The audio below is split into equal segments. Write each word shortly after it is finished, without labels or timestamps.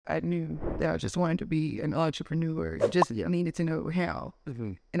I knew that I just wanted to be an entrepreneur. Just needed to know how.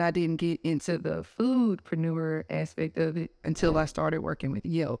 And I didn't get into the foodpreneur aspect of it until I started working with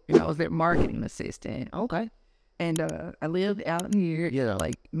Yelp. And I was their marketing assistant. Okay. And I lived out here,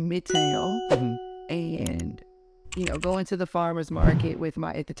 like Midtown. And, going to the farmer's market with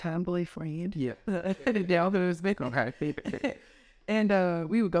my, at the time, boyfriend. Yeah. Down husband. Okay. And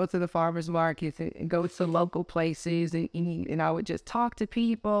we would go to the farmers markets and go to local places and eat. And I would just talk to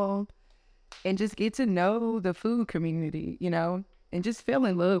people and just get to know the food community, and just fell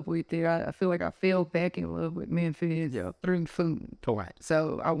in love with it. I feel like I fell back in love with Memphis through food. Correct.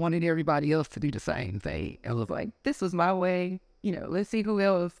 So I wanted everybody else to do the same thing. I was like, this was my way. Let's see who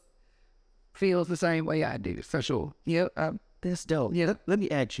else feels the same way I do. For sure. Yep. That's dope. Yeah. Let me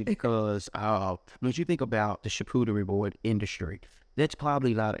ask you, because when you think about the charcuterie board industry, that's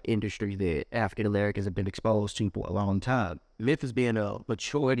probably not an industry that African Americans have been exposed to for a long time. Memphis being a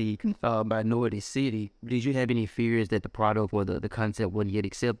majority minority city, did you have any fears that the product or the concept wouldn't get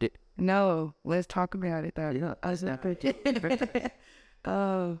accepted? No, let's talk about it. I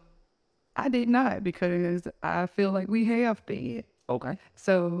did not, because I feel like we have been. Okay.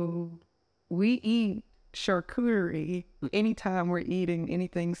 So we eat charcuterie anytime we're eating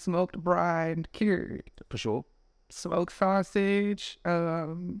anything smoked, brined, cured. For sure. Smoked sausage,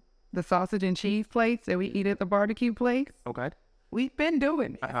 the sausage and cheese plates that we eat at the barbecue place. Okay. We've been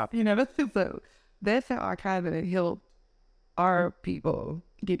doing it. So that's how I kind of helped our people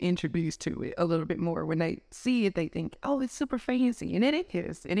get introduced to it a little bit more. When they see it, they think, oh, it's super fancy. And it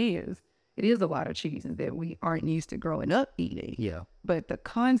is. It is. It is a lot of cheeses that we aren't used to growing up eating. Yeah. But the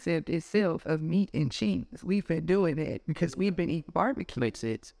concept itself of meat and cheese, we've been doing it because we've been eating barbecue. Makes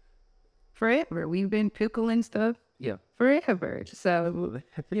sense. Forever. We've been pickling stuff. Yeah. Forever. So,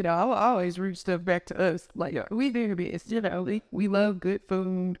 I always root stuff back to us. Like, we do this, we love good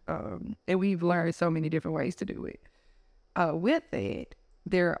food, and we've learned so many different ways to do it. With that,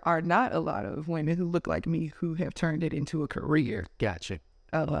 there are not a lot of women who look like me who have turned it into a career. Gotcha.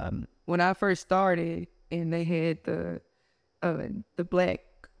 When I first started, and they had the black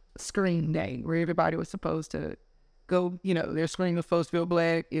screen day where everybody was supposed to go, their screen was supposed to feel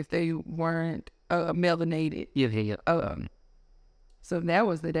black if they weren't melanated. Yeah. So that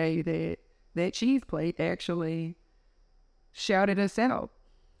was the day that cheese plate actually shouted us out.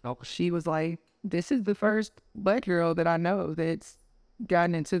 Oh. She was like, this is the first black girl that I know that's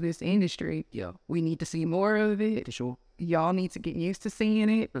gotten into this industry. Yeah. We need to see more of it. For sure. Y'all need to get used to seeing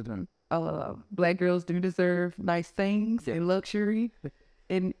it. Black girls do deserve nice things and luxury.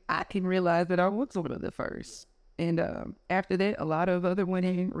 And I can realize that I was one of the first. And after that, a lot of other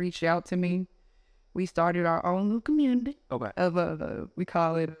women reached out to me. We started our own little community of, we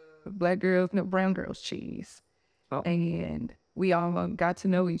call it Black Girls, no, Brown Girls Cheese. Oh. And we all got to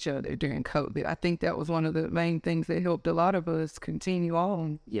know each other during COVID. I think that was one of the main things that helped a lot of us continue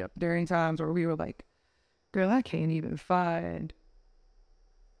on during times where we were like, girl, I can't even find,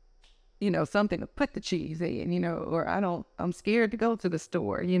 something to put the cheese in, or I'm scared to go to the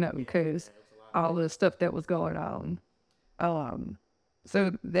store, because all the stuff that was going on.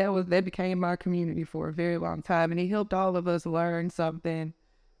 So that became my community for a very long time, and it helped all of us learn something.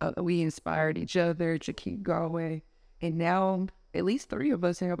 We inspired each other to keep going, and now at least 3 of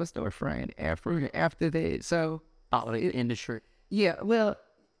us have a storefront after that. So the industry. Yeah, well,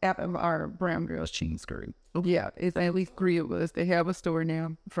 our Brown Girls Cheese group. Yeah, it's at least 3 of us that have a store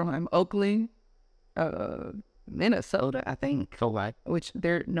now from Oakland, Minnesota, I think. So right. Which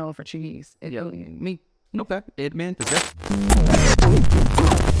they're known for cheese. Me. Okay. Edmund.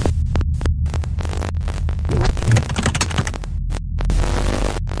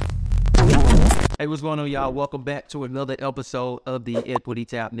 Hey, what's going on, y'all? Welcome back to another episode of the Equity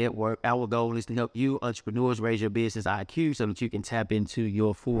Tap Network. Our goal is to help you entrepreneurs raise your business IQ so that you can tap into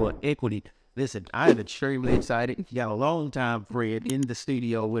your full equity. Listen, I am extremely excited. You got a long-time friend in the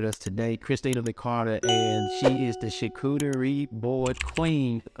studio with us today, Cristina McCarter, and she is the charcuterie board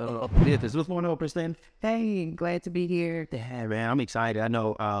queen of Memphis. What's going on, Cristina? Hey, glad to be here. Yeah, man, I'm excited. I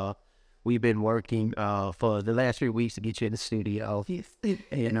know we've been working for the last 3 weeks to get you in the studio. Yes.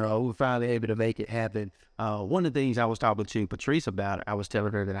 And we're finally able to make it happen. One of the things I was talking to Patrice about, I was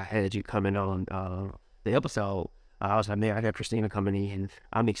telling her that I had you coming on the episode. I was like, man, I got Cristina coming in.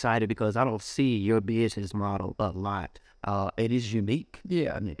 I'm excited because I don't see your business model a lot. It is unique.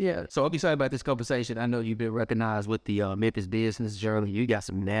 Yeah. So I'm excited about this conversation. I know you've been recognized with the Memphis Business Journal. You got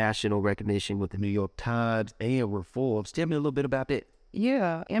some national recognition with the New York Times and with Forbes. Tell me a little bit about that.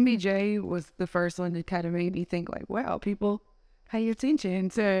 Yeah, MBJ was the first one that kind of made me think like, wow, people pay attention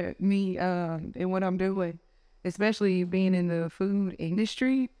to me and what I'm doing. especially being in the food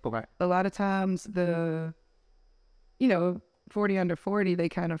industry, Okay. a lot of times you know, 40 under 40, they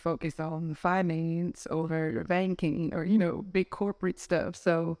kind of focus on finance over banking or, big corporate stuff.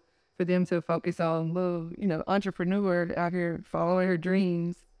 So for them to focus on little, entrepreneur out here following her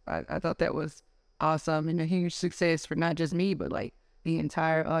dreams, I thought that was awesome and a huge success for not just me, but like the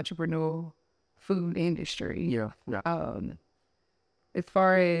entire entrepreneurial food industry. Yeah. As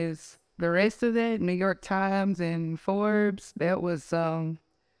far as the rest of that, New York Times and Forbes, that was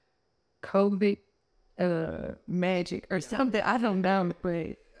COVID magic or something. I don't know,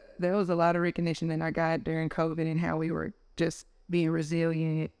 but there was a lot of recognition that I got during COVID and how we were just being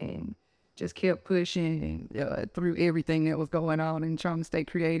resilient and just kept pushing through everything that was going on and trying to stay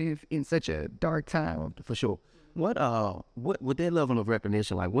creative in such a dark time. For sure. What with that level of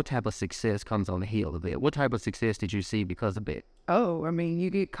recognition, like what type of success comes on the heel of it? What type of success did you see because of it? Oh, I mean, you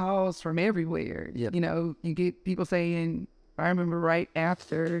get calls from everywhere. Yep. You get people saying, I remember right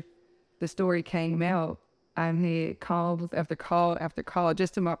after the story came out, I had calls after call after call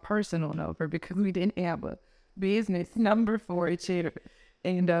just to my personal number because we didn't have a business number for each other.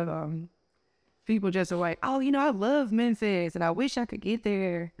 And people just are like, oh, I love Memphis and I wish I could get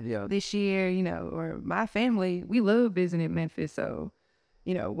there this year, or my family, we love visiting Memphis. So,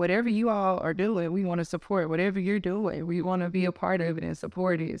 whatever you all are doing, we want to support. Whatever you're doing, we want to be a part of it and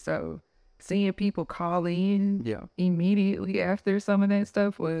support it. So seeing people call in immediately after some of that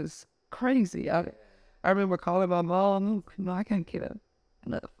stuff was crazy. I remember calling my mom, I can't get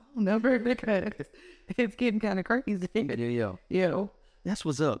another phone number because it's getting kind of crazy. Yeah. That's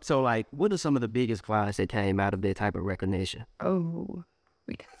what's up. So, like, what are some of the biggest clients that came out of that type of recognition? Oh,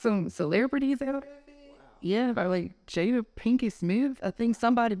 we got some celebrities out. Yeah, like Jada Pinkett Smith. I think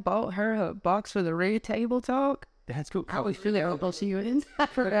somebody bought her a box for the Red Table Talk. That's cool. I was feeling about she was. I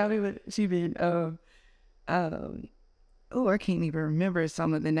forgot what she been. I can't even remember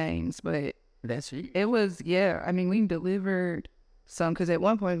some of the names, but that's it. It was, I mean, we delivered some because at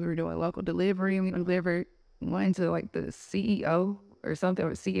one point we were doing local delivery and we delivered one to like the CEO or something,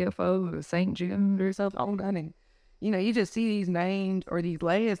 or CFO of St. Jude or something. And, you just see these names or these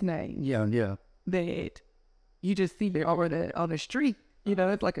last names. Yeah. That you just see there on the street.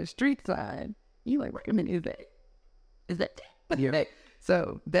 It's like a street sign. You like, wait a minute, is that? Yeah.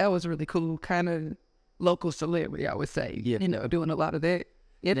 So that was really cool. Kind of local celebrity, I would say. Yeah. Doing a lot of that.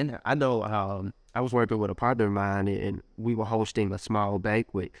 Yeah. And I know I was working with a partner of mine and we were hosting a small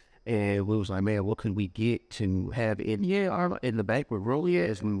banquet. And we was like, man, what could we get to have in the banquet room?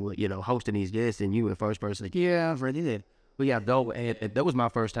 As we were, hosting these guests, and you were the first person. Yeah, ready then. We got dough, and that was my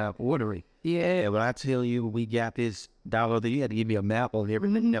first time ordering. Yeah. And when I tell you, we got this dollar, you had to give me a map on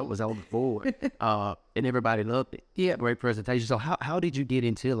everything that was on the board. And everybody loved it. Yeah. Great presentation. So how did you get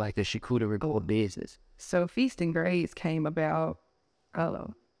into like the charcuterie business? So Feast and Grace came about.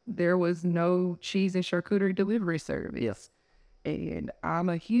 There was no cheese and charcuterie delivery service. Yes. And I'm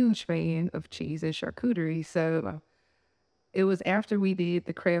a huge fan of cheese and charcuterie. So it was after we did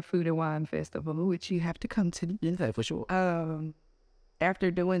the Craft Food and Wine Festival, which you have to come to. Yeah, for sure. After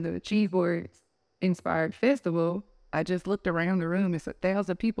doing the cheese boards inspired festival, I just looked around the room. It's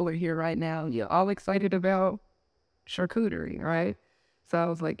 1,000 people are here right now. Yeah, all excited about charcuterie, right? So I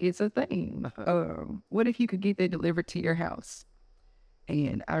was like, it's a thing. What if you could get that delivered to your house?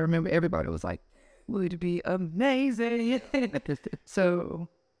 And I remember everybody was like, would be amazing. So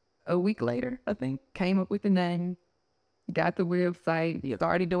a week later, I think, came up with the name, got the website,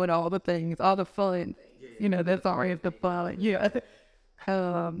 started doing all the things, all the fun. That's always the fun. Yeah.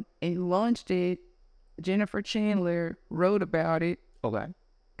 And launched it. Jennifer Chandler wrote about it. Okay.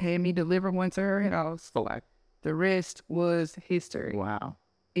 Had me deliver one to her house. Okay. The rest was history. Wow.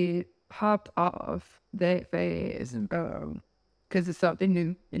 It popped off that fast because it's something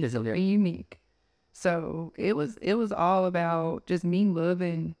new. It is something unique. So it was all about just me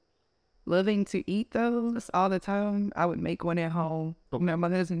loving to eat those all the time. I would make one at home. My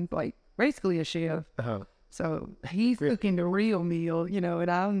husband's like basically a chef. So he's cooking the real meal,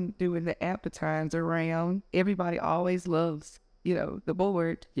 and I'm doing the appetizers around. Everybody always loves, the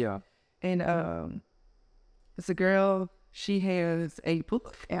board. Yeah. And it's a girl, she has a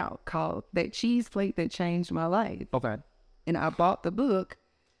book out called That Cheese Plate That Changed My Life. Okay. And I bought the book.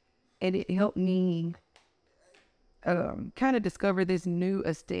 And it helped me kind of discover this new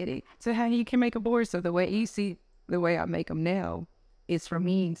aesthetic to how you can make a board. So the way you see the way I make them now is from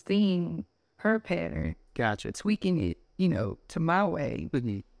me seeing her pattern. Gotcha. Tweaking it, to my way.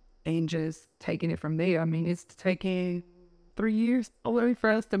 Mm-hmm. And just taking it from there. I mean, it's taken 3 years for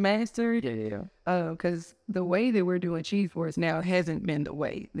us to master it. Yeah. Because the way that we're doing cheese boards now hasn't been the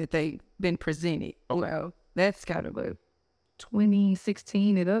way that they've been presented. Well, that's kind of a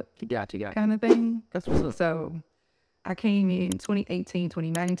 2016 it up Got you. kind of thing. That's what's up. So I came in 2018,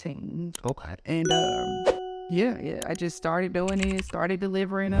 2019. Okay. And yeah, I just started doing it, started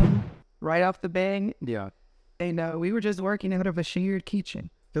delivering them right off the bat. Yeah. And we were just working out of a shared kitchen.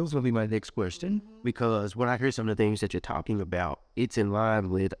 That was going to be my next question, because when I hear some of the things that you're talking about, it's in line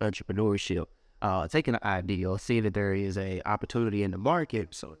with entrepreneurship. Taking an idea, seeing that there is a opportunity in the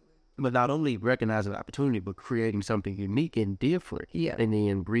market, so but not only recognizing the opportunity, but creating something unique and different, Yeah. and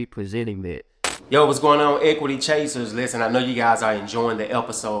then representing that. Yo, what's going on, Equity Chasers? Listen, I know you guys are enjoying the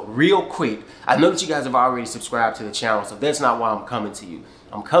episode. Real quick, I know that you guys have already subscribed to the channel, so that's not why I'm coming to you.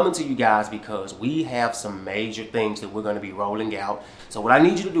 I'm coming to you guys because we have some major things that we're going to be rolling out. So what I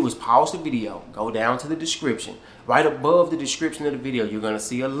need you to do is pause the video, go down to the description. Right above the description of the video, you're going to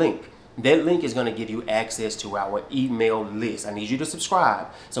see a link. That link is going to give you access to our email list. I need you to subscribe.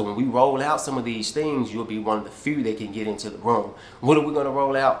 So when we roll out some of these things, you'll be one of the few that can get into the room. What are we going to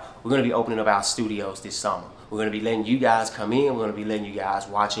roll out? We're going to be opening up our studios this summer. We're going to be letting you guys come in. We're going to be letting you guys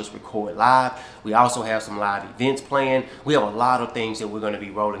watch us record live. We also have some live events planned. We have a lot of things that we're going to be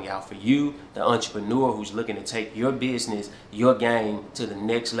rolling out for you, the entrepreneur who's looking to take your business, your game to the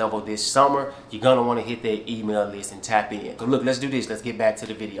next level this summer. You're going to want to hit that email list and tap in. So look, let's do this. Let's get back to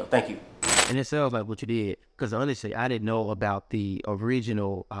the video. Thank you. And it sounds like what you did, because honestly, I didn't know about the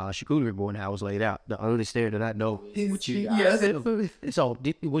original charcuterie board and how it was laid out. The only standard that I know is what you guys. So,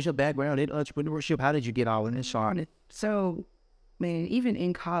 what's your background in entrepreneurship? How did you get all in this started? So, man, even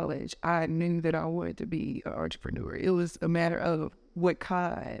in college, I knew that I wanted to be an entrepreneur. It was a matter of what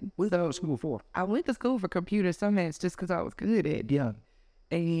kind. What did you go to school for? I went to school for computer science just because I was good at it. Yeah.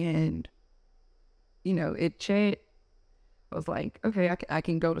 And, you know, I was like, okay, I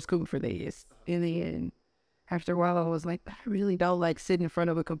can go to school for this. And then after a while, I was like, I really don't like sitting in front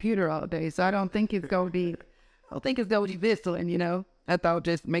of a computer all day. So I don't think it's going to be Vistling, you know. I thought I'd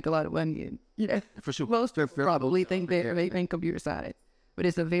just make a lot of money. And, you know, For sure. most probably think they think computer science. But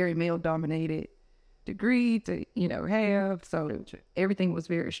it's a very male-dominated degree to, you know, have. So everything was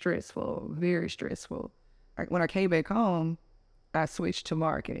very stressful, very stressful. When I came back home, I switched to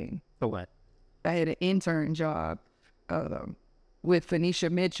marketing. For what? I had an intern job with Phoenicia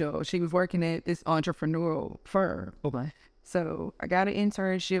Mitchell. She was working at this entrepreneurial firm. Okay. So I got an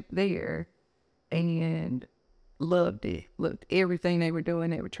internship there and loved it. Loved everything they were doing.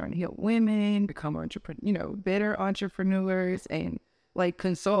 They were trying to help women become better entrepreneurs and like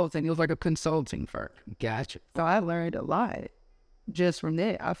consulting. It was like a consulting firm. Gotcha. So I learned a lot just from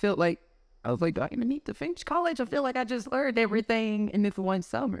that. I felt like I was like, do I even need to finish college? I feel like I just learned everything in this one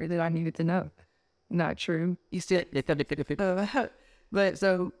summer that I needed to know. Not true. You still, but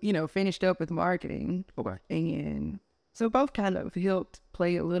so, you know, finished up with marketing. Okay. And so both kind of helped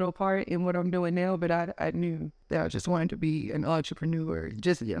play a little part in what I'm doing now, but I knew that I just wanted to be an entrepreneur,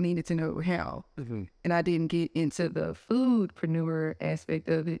 just needed to know how. Mm-hmm. And I didn't get into the foodpreneur aspect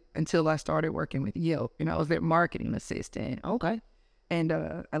of it until I started working with Yelp. And I was their marketing assistant. Okay. And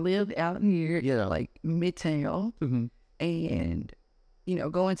I lived out near, like Midtown. Mm-hmm. And you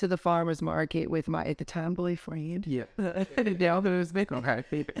know, going to the farmer's market with my, at the time, boyfriend. Yeah. Down husband.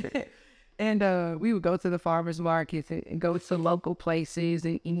 Okay. And we would go to the farmer's markets and go to local places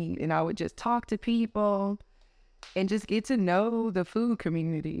and eat. And I would just talk to people and just get to know the food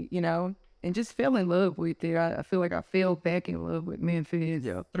community, you know, and just fell in love with it. I feel like I fell back in love with Memphis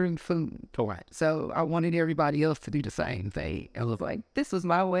through food. Correct. So I wanted everybody else to do the same thing. I was like, this was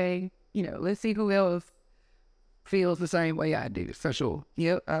my way. You know, let's see who else feels the same way I do. For sure.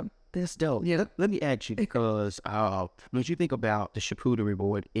 Yep. That's dope. Yeah. Let me ask you, because when you think about the charcuterie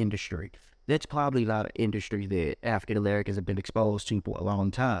board industry, that's probably not an industry that African Americans have been exposed to for a long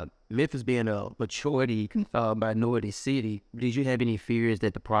time. Memphis being a majority minority city, did you have any fears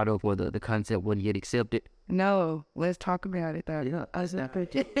that the product or the concept wouldn't get accepted? No. Let's talk about it. I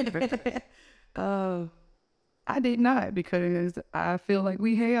did not, because I feel like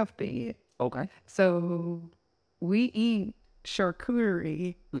we have been. Okay. So we eat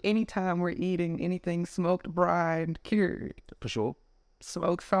charcuterie anytime we're eating anything smoked, brined, cured. For sure.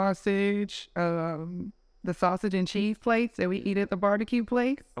 Smoked sausage, the sausage and cheese plates that we eat at the barbecue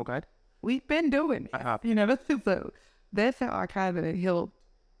place. Okay. We've been doing it. You know, so that's how I kind of helped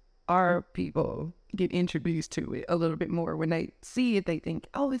our people get introduced to it a little bit more. When they see it, they think,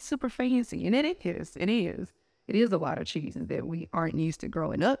 oh, it's super fancy. And it is. It is. It is a lot of cheeses that we aren't used to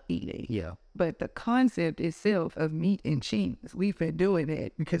growing up eating. Yeah. But the concept itself of meat and cheese, we've been doing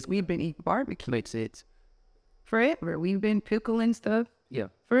it because we've been eating barbecue. Makes sense. Forever. We've been pickling stuff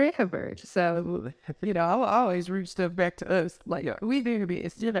forever. So, I will always root stuff back to us. Like, we do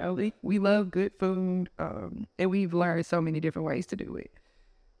this, we love good food, and we've learned so many different ways to do it.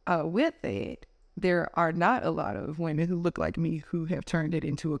 With that, there are not a lot of women who look like me who have turned it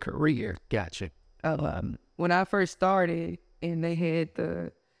into a career. Gotcha. When I first started, and they had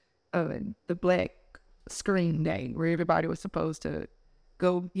the black screen day where everybody was supposed to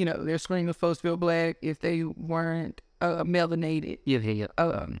go, their screen was supposed to feel black if they weren't melanated. Yeah.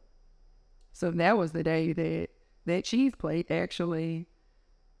 So that was the day that cheese plate actually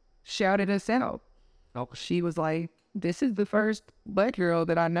shouted us out. Oh. She was like, "This is the first black girl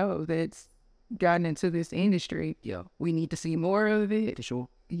that I know that's gotten into this industry. Yeah. We need to see more of it. For sure.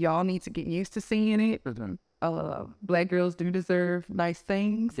 Y'all need to get used to seeing it. Black girls do deserve nice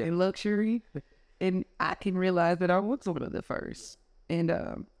things and luxury." And I can realize that I was one of the first. And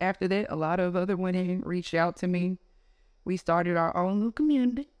after that, a lot of other women reached out to me. We started our own little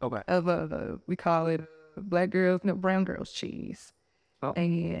community of, we call it Black Girls, Brown Girls Cheese. Oh.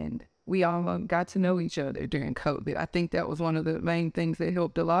 And we all got to know each other during COVID. I think that was one of the main things that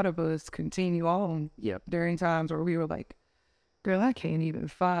helped a lot of us continue on during times where we were like, girl, I can't even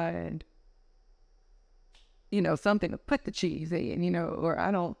find, something to put the cheese in, or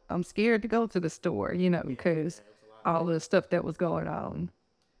I'm scared to go to the store, because all the stuff that was going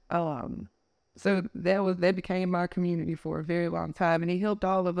on. So that became my community for a very long time, and it helped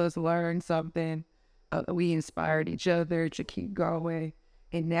all of us learn something. We inspired each other to keep going,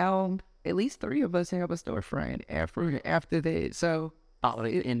 and now at least 3 of us have a storefront after that. So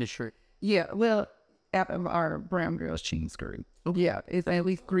the industry. Yeah, well, after our Brown Girls Cheese group. Yeah, it's at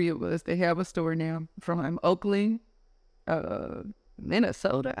least 3 of us that have a store now from Oakland,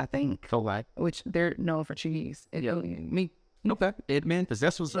 Minnesota, I think. Okay. Which they're known for cheese. Me. Okay. Because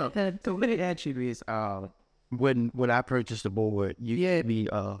that's what's up. So what it actually is, when I purchased the board, you gave me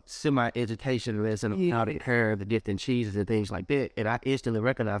a semi-education lesson on how to pair the different cheeses and things like that. And I instantly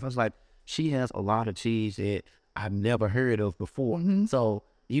recognized, I was like, she has a lot of cheese that I've never heard of before. Mm-hmm. So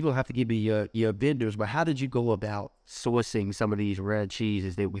you don't have to give me your vendors, but how did you go about sourcing some of these rare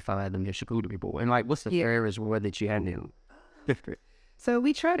cheeses that we find in the charcuterie board? And what's the rarest one that you have now? So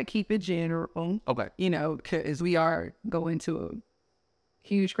we try to keep it general. Okay. Because we are going to a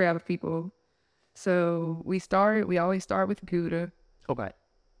huge crowd of people. So we always start with Gouda. Okay.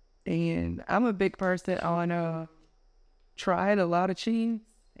 And I'm a big person on tried a lot of cheese.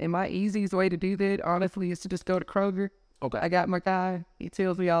 And my easiest way to do that, honestly, is to just go to Kroger. Okay. I got my guy. He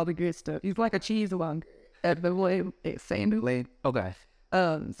tells me all the good stuff. He's like a cheese monger at the way at Sanderland. Okay.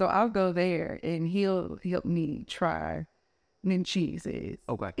 So I'll go there and he'll help me try new cheeses.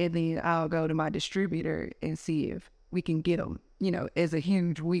 Okay. And then I'll go to my distributor and see if we can get them, as a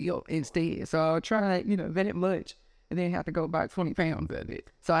huge wheel instead. So I'll try, that much and then have to go buy 20 pounds of it.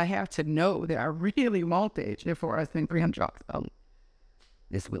 So I have to know that I really want that before I spend $300 on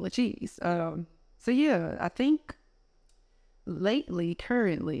this wheel of cheese. So yeah, I think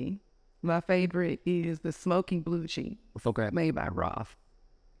currently, my favorite is the smoky blue cheese. Okay. Made by Roth.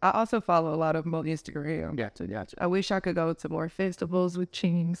 I also follow a lot of them on Instagram. Gotcha. I wish I could go to more festivals with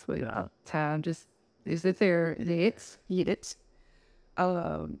cheese, but time just isn't there. It's it.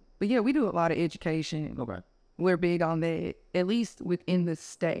 But yeah, we do a lot of education. Okay. We're big on that, at least within the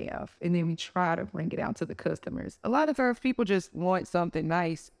staff, and then we try to bring it out to the customers. A lot of times people just want something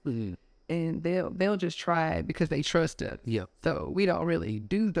nice. Mm-hmm. And they'll just try it because they trust us. Yeah. So we don't really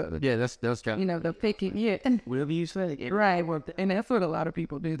do the that's kind of, the picking. Yeah. Whatever you say. Right. Well, and that's what a lot of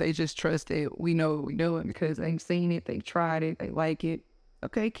people do. They just trust that we know what we're doing because they've seen it, they've tried it, they like it.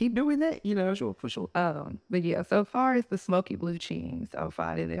 Okay, keep doing that. Sure, for sure. But yeah, so far as the smoky blue cheese, I'll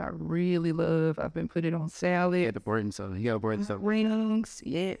find it that I really love. I've been putting it on salad. Yeah, the bread sauce. You got bread sauce. Rings.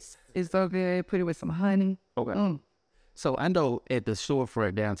 Yes, it's so good. Put it with some honey. Okay. So I know at the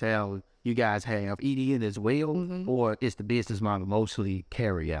storefront downtown, you guys have eating as well, or is the business model mostly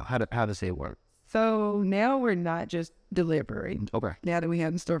carry out? How does it work? So now we're not just delivery. Okay. Now that we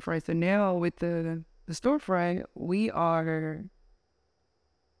have the storefront, so now with the storefront, we are,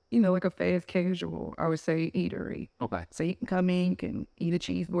 like a fast casual, I would say, eatery. Okay. So you can come in, you can eat a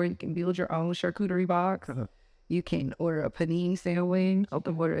cheese board, you can build your own charcuterie box. You can order a panini sandwich, you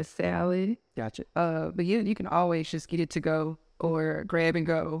can order a salad. Gotcha. But yeah, you can always just get it to go or grab and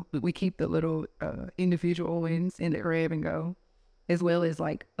go. We keep the little individual ones in the grab and go, as well as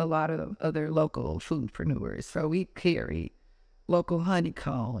like a lot of other local foodpreneurs. So we carry local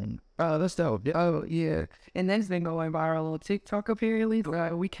honeycomb. Oh, that's dope. Yeah. Oh, yeah. And that's been going viral on TikTok apparently.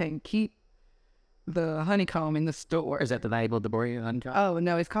 We can keep the honeycomb in the store. Is that the name of the brand, honeycomb? Oh,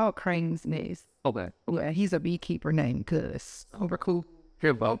 no, it's called Crane's Nest. Okay. Well, he's a beekeeper named Gus. Super cool.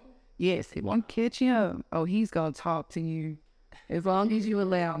 Here, Bo. Yes, if you catch him, oh, he's gonna talk to you as long as you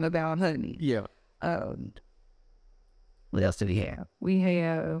allow him about honey. Yeah. What else do we have? We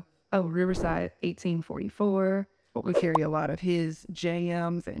have Riverside 1844. We carry a lot of his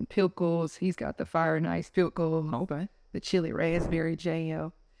jams and pickles. He's got the fire and ice pickle. Okay. The chili raspberry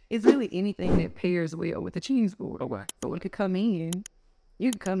jam. It's really anything that pairs well with the cheese board. Okay. So you could come in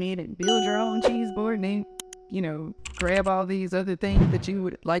and build your own cheese board and then, grab all these other things that you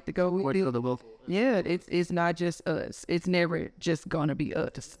would like to go with. Yeah, it's not just us. It's never just gonna be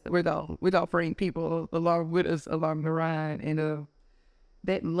us. We're gonna bring people along with us along the ride, and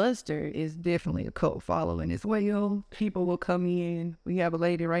that mustard is definitely a cult following as well. People will come in. We have a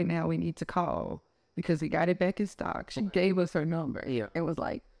lady right now we need to call because we got it back in stock. She gave us her number. Yeah. It was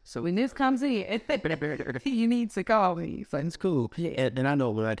like, so when this comes in, you need to call me. So It's cool. Yeah. And I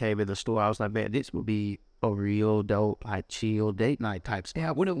know when I came in the store, I was like, man, this would be a real dope, like chill date night type stuff.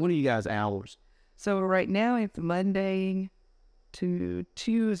 Yeah. What are you guys' hours? So right now it's Monday to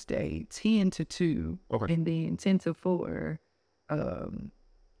Tuesday, 10 to 2. Okay. And then 10 to 4,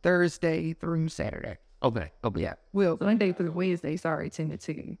 Thursday through Saturday. Okay. Yeah. Well, Monday through Wednesday, 10 to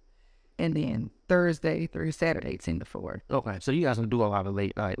 2. And then Thursday through Saturday, 10 to 4. Okay. So you guys don't do a lot of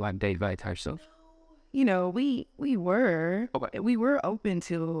late night, like date night type stuff. We were Okay. we were open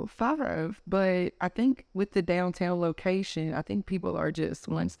till 5, but I think with the downtown location, I think people are just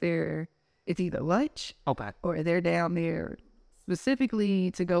once they're it's either lunch Okay. or they're down there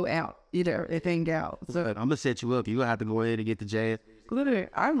specifically to go out, and hang out. So I'm gonna set you up. You gonna have to go ahead and get the jazz. literally,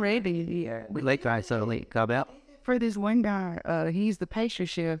 I'm ready. Yeah. Late night, so late come out. For this one guy, he's the pastry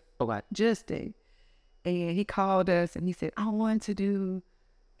chef, Okay. Justin, and he called us and he said, I want to do.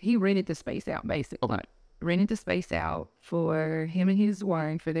 He rented the space out basically. Okay. Rented the space out for him and his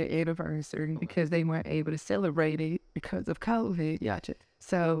wife for their anniversary because they weren't able to celebrate it because of COVID. Gotcha.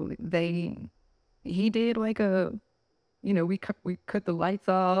 So he did like we cut the lights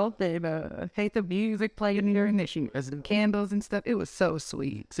off and had the music playing there and the candles and stuff. It was so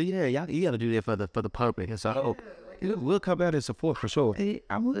sweet. So yeah, you gotta do that for the public, and so we'll come out and support for sure.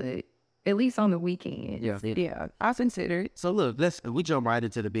 I would, at least on the weekend. Yeah. I consider it. So look, we jump right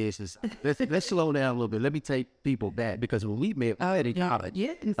into the business. Let's slow down a little bit. Let me take people back because when we met, I didn't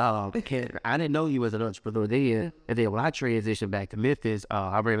know you was an entrepreneur then. And then when I transitioned back to Memphis,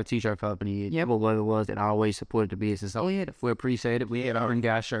 I ran a t-shirt company. And one of the ones that I always supported the business. So we appreciate it. We had our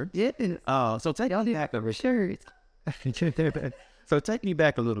guy shirts. Yeah. So take me back a Shirts. So take me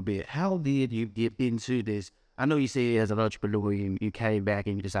back a little bit. How did you get into this? I know you said as an entrepreneur, you came back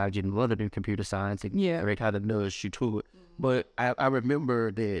and you decided you didn't want to do computer science and it kind of nudged you to it. But I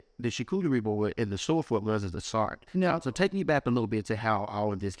remember that the charcuterie board and the storefront was as a start. No. So take me back a little bit to how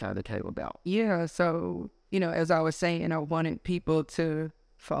all of this kind of came about. Yeah. So, as I was saying, I wanted people to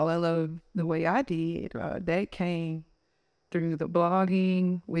fall in love the way I did. That came through the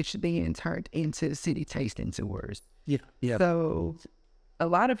blogging, which then turned into city tasting tours. Yeah. So a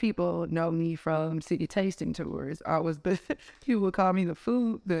lot of people know me from city tasting tours. People would call me the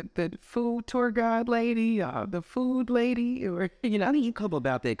food tour guide lady, the food lady, or how do you come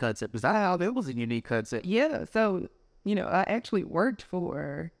about that concept? Because that was a unique concept. Yeah. So I actually worked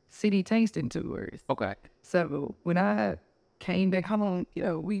for city tasting tours. Okay. So when I came back home,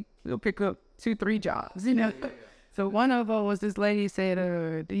 we'll pick up 2-3 jobs. So one of them was this lady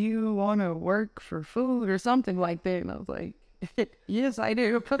said, "Do you want to work for food or something like that?" And I was like, yes, I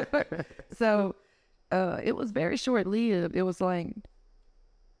do. So it was very short-lived. It was like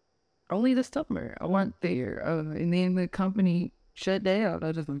only the summer I went there. And then the company shut down.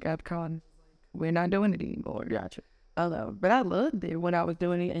 I just got caught. We're not doing it anymore. Gotcha. But I loved it when I was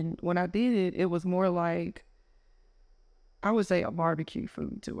doing it. And when I did it, it was more like, I would say, a barbecue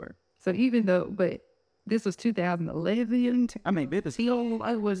food tour. So but this was 2011. I mean,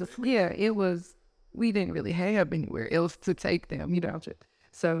 it was, we didn't really have anywhere else to take them,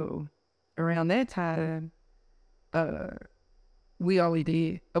 So around that time, we only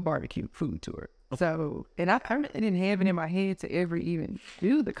did a barbecue food tour. So, and I really didn't have it in my head to ever even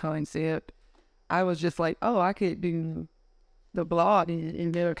do the concept. I was just like, oh, I could do the blog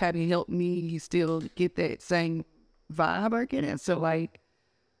and that'll kind of help me still get that same vibe I get. So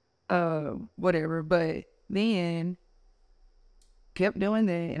whatever. But then kept doing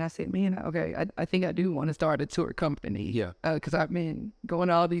that, and I said, man, okay, I think I do want to start a tour company. Yeah. Because I've been going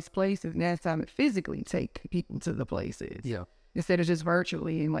to all these places, and that's time to physically take people to the places. Yeah. Instead of just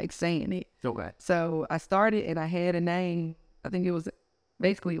virtually and saying it. Okay. So I started, and I had a name. I think it was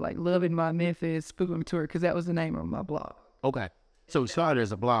basically Loving My Memphis Food Tour, because that was the name of my blog. Okay. So you started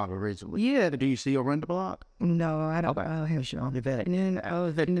as a blog originally. Yeah. Do you still run the blog? No, I don't. Okay. I don't have shit on that. And then I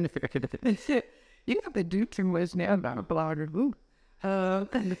was you have to do too much now about a blogger. Ooh.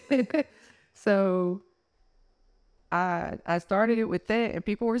 So I started it with that, and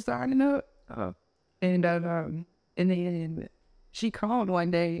people were signing up. And then she called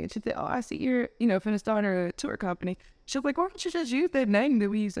one day and she said, "Oh, I see you're, finna start a tour company." She was like, "Why don't you just use that name that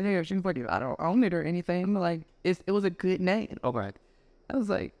we used to have?" She was like, "I don't own it or anything. Like, it was a good name." Okay. I was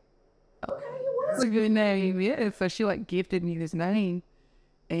like, "Okay, it was a good name." Yeah. So she like gifted me this name.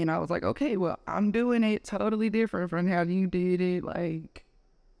 And I was like, "Okay, well, I'm doing it totally different from how you did it. Like,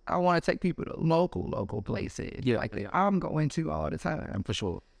 I want to take people to local places. Yeah. Like I'm going to all the time." For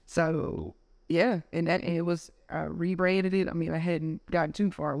sure. So yeah, and it was rebranded it. I mean, I hadn't gotten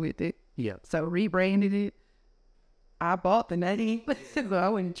too far with it. Yeah. So rebranded it. I bought the name, so I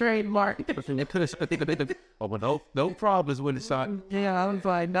went and trademarked it. Oh, well, no problems with the site. Yeah, I was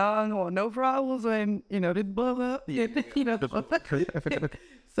like, no problems when, this blow up.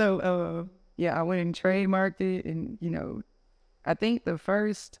 So, yeah, I went and trademarked it. And, I think the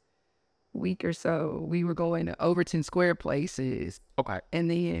first week or so, we were going to Overton Square places. Okay. And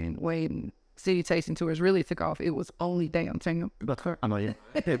then when City Tasting Tours really took off, it was only downtown. I know, yeah.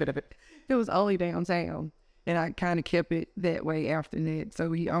 It was only downtown. And I kind of kept it that way after that. So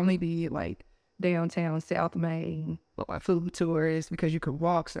we only did like downtown South Main food tours because you could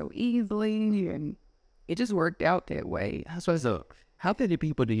walk so easily, and it just worked out that way. So how many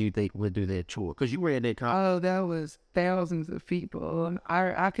people do you think would do that tour? Because you ran that Oh, that was thousands of people.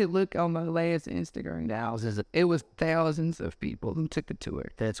 I could look on my last Instagram. It was thousands of people who took the tour.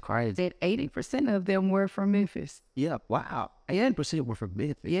 That's crazy. That 80% of them were from Memphis. Yeah, wow. 80% were from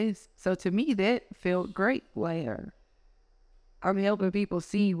Memphis. Yes. So to me, that felt great. Where I'm helping people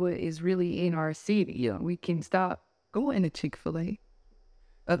see what is really in our city. Yeah. We can stop going to Chick-fil-A.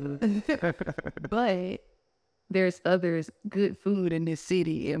 But there's good food in this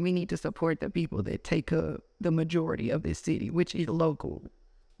city, and we need to support the people that take up the majority of this city, which is local.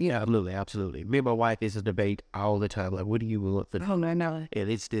 Yeah, absolutely. Me and my wife is a debate all the time. Like, what do you want for? Oh, no. And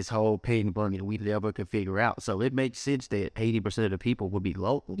it's this whole pain bunny that we never could figure out. So it makes sense that 80% of the people would be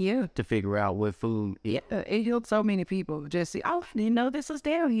local. Yeah. To figure out what food. Yeah, it helped so many people just see, "Oh, I didn't know this was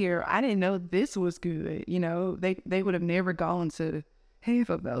down here. I didn't know this was good." They would have never gone to half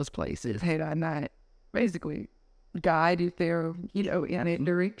of those places had I not basically guided their, in that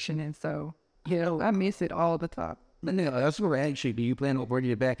direction. And so, I miss it all the time. No, that's what actually, do you plan on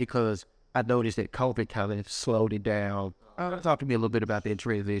bringing it back? Because I noticed that COVID kind of slowed it down. Talk to me a little bit about that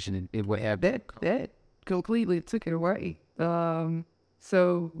transition and what happened. That completely took it away.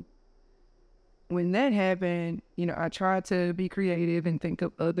 So when that happened, I tried to be creative and think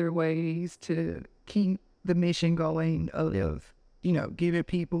of other ways to keep the mission going of, giving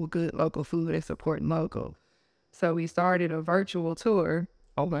people good local food and supporting local. So we started a virtual tour.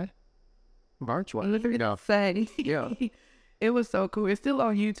 Okay. Virtual. Yeah. It was so cool. It's still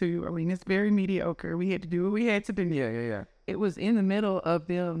on YouTube. I mean, it's very mediocre. We had to do what we had to do. Yeah. It was in the middle of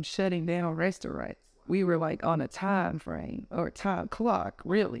them shutting down restaurants. We were like on a time frame or time clock,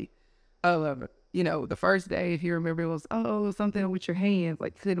 really. The first day, if you remember, it was something with your hands,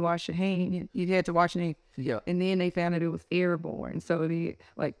 like you couldn't wash your hand. You had to wash your hands. Yeah. And then they found out it was airborne. So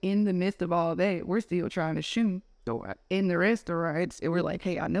in the midst of all that, we're still trying to shoot in the restaurants. And we're like,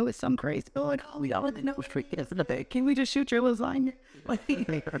 "Hey, I know it's some crazy going on. We don't know. Can we just shoot your lasagna?"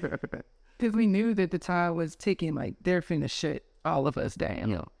 Because we knew that the time was ticking. Like, they're finna shut all of us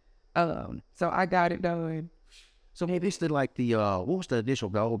down. So I got it done. So maybe it's what was the initial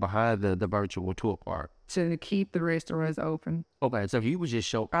goal behind the virtual tour part? To keep the restaurants open. Okay, so you was just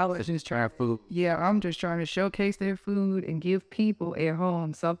trying food. Yeah, I'm just trying to showcase their food and give people at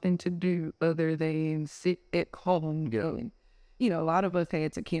home something to do other than sit at home. Yeah. A lot of us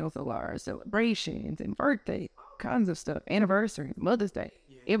had to cancel our celebrations and birthdays, all kinds of stuff, anniversaries, Mother's Day,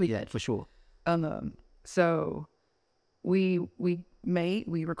 everything. Yeah, for sure. So we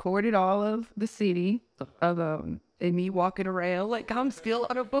recorded all of the city of and me walking around like I'm still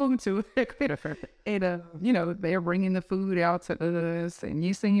on a boom tour. And they're bringing the food out to us, and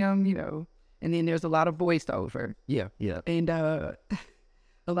you see them, and then there's a lot of voiceover. Yeah. And a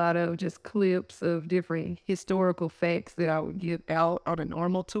lot of just clips of different historical facts that I would give out on a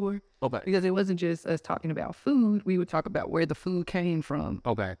normal tour. Okay. Because it wasn't just us talking about food. We would talk about where the food came from.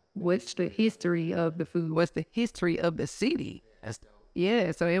 Okay. What's the history of the food? What's the history of the city? That's dope.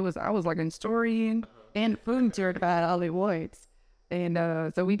 Yeah, so I was like an historian and food tour guide all at once. And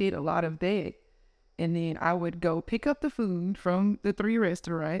so we did a lot of that. And then I would go pick up the food from the 3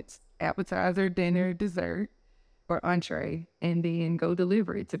 restaurants, appetizer, dinner, dessert, or entree and then go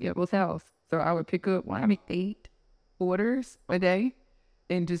deliver it to people's house. So I would pick up 8 orders a day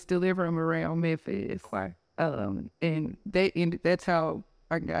and just deliver them around Memphis. And that's how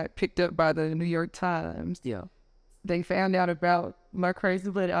I got picked up by the New York Times. Yeah. They found out about my crazy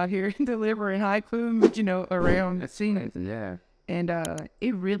blood out here delivering high food, around the scene. Yeah. And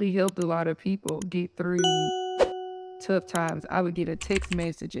it really helped a lot of people get through tough times. I would get a text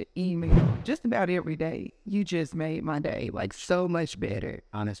message, an email, just about every day. You just made my day, like, so much better.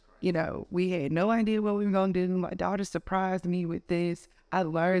 Honest. We had no idea what we were going to do. My daughter surprised me with this. I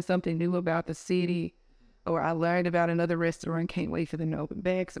learned something new about the city, or I learned about another restaurant. Can't wait for them to open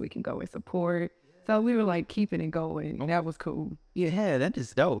back so we can go and support. So we were like keeping it going. That was cool. Yeah, that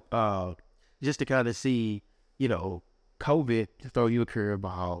is dope. Just to kind of see, COVID to throw you a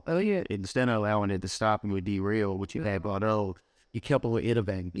curveball. Oh, yeah. Instead of allowing it to stop and derail what you had brought on, you kept on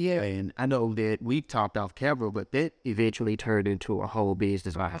innovating. Yeah. And I know that we've talked off camera, but that eventually turned into a whole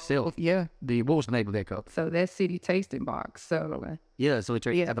business by itself. Yeah. What was the name of that company? So that's City Tasting Box. So So it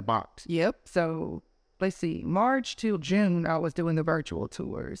turned out the box. Yep. So let's see, March till June, I was doing the virtual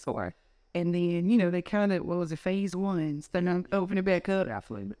tours. And then, they kind of, phase 1? Then I'm opening it back up.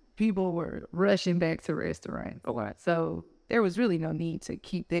 Absolutely. People were rushing back to restaurants. So there was really no need to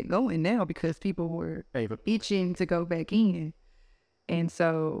keep that going now because people were itching to go back in. And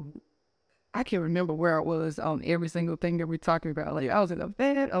so I can remember where I was on every single thing that we're talking about. Like, I was in the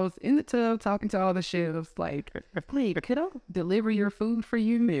bed, I was in the tub talking to all the chefs, like, please, could I deliver your food for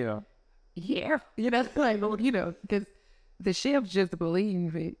you? Yeah. Because the chefs just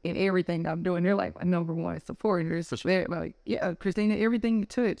believe in everything I'm doing. They're like my number one supporters. They're like, yeah, Cristina, everything you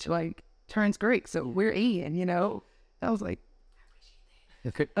touch, like, turns great. So we're in, I was like,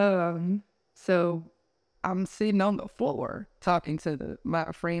 so I'm sitting on the floor talking to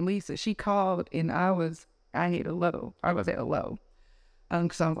my friend Lisa. She called and I hit a low. I was at a low.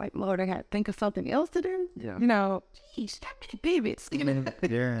 So I was like, Lord, I got to think of something else to do. Yeah. Geez, that many pivots.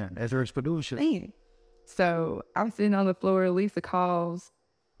 Yeah, as a entrepreneur. Man. So I'm sitting on the floor. Lisa calls,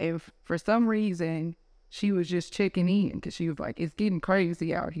 and for some reason, she was just checking in because she was like, "It's getting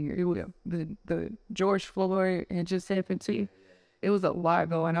crazy out here." It was the George Floyd had just happened too. It was a lot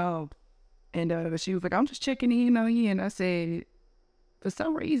going on, and she was like, "I'm just checking in on you." And I said, for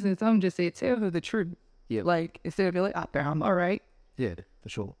some reason, someone just said, "Tell her the truth." Yeah. Like, instead of being like, I'm all right." Yeah, for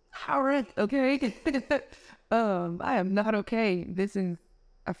sure. All right, okay. I am not okay.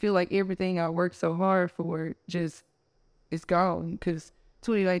 I feel like everything I worked so hard for just is gone. Because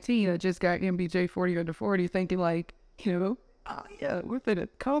 2019, I just got MBJ 40 under 40, thinking like, oh yeah, we're gonna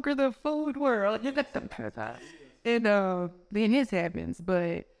conquer the food world. And then this happens.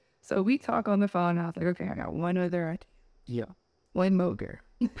 But so we talk on the phone. And I was like, okay, I got one other idea. Yeah. One more.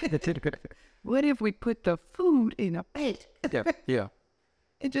 What if we put the food in a bag? Yeah.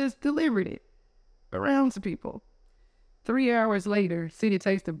 And just delivered it around to people. 3 hours later, City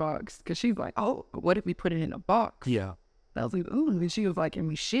Tasting Box, because she's like, oh, what if we put it in a box? Yeah. I was like, ooh, and she was like, can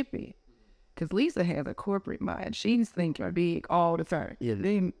we ship it? Because Lisa has a corporate mind. She's thinking big all the time. Yeah.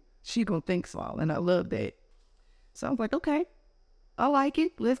 Then she gonna think small, and I love that. So I was like, okay, I like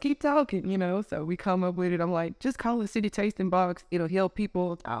it. Let's keep talking, So we come up with it. I'm like, just call it City Tasting Box. It'll help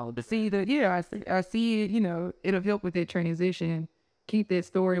people to see that, I see it, it'll help with that transition. Keep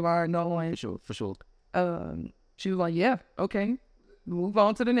that storyline going. For sure. She was like, yeah, okay, move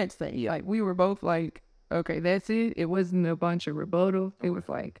on to the next thing. Like, we were both like, okay, that's it. It wasn't a bunch of rebuttal. It was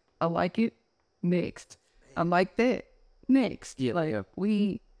like, I like it, next. I like that, next. Yeah, like,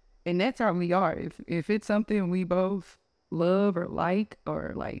 and that's how we are. If it's something we both love or like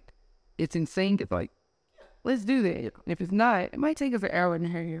it's in sync, it's like, let's do that. If it's not, it might take us an hour and a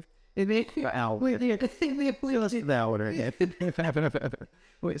half. An hour. Well,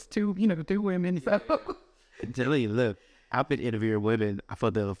 it's two women. So. Tell you, look, I've been interviewing women for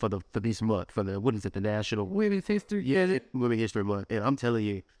this month, the National Women's History. Yeah, Women's History Month. And I'm telling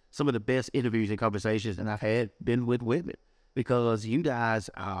you, some of the best interviews and conversations that I've had been with women. Because you guys,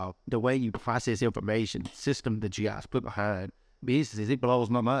 the way you process information, system that you guys put behind businesses, it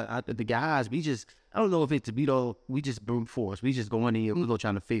blows my mind. The guys, I don't know if it's, we just brute force. We just going in, we're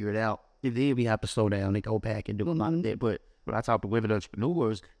trying to figure it out. And then we have to slow down and go back and do a lot of that. But when I talk to women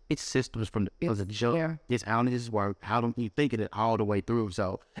entrepreneurs, it's systems from the jump. Yeah. It's how does this work? How do you thinking it all the way through?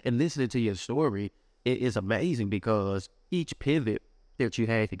 So, and listening to your story, it is amazing because each pivot that you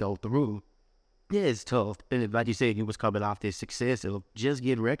had to go through, yeah, it's tough. And like you said, you was coming off this success of just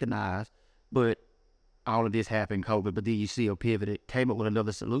getting recognized, but all of this happened, COVID, but then you still pivoted, came up with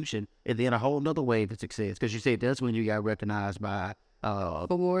another solution, and then a whole nother wave of success. Because you said that's when you got recognized by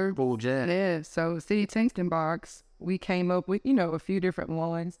Forbes. Yeah, so City Tasting Box we came up with, you know, a few different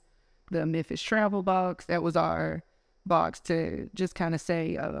ones. The Memphis travel box, that was our box to just kind of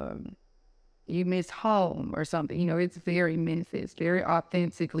say, you miss home or something. You know, it's very Memphis, very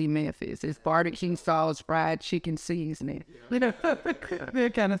authentically Memphis. It's barbecue sauce, fried chicken seasoning, you know,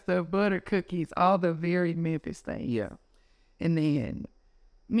 that kind of stuff, butter cookies, all the very Memphis things. Yeah. And then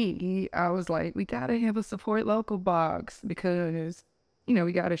I was like, we got to have a support local box because, you know,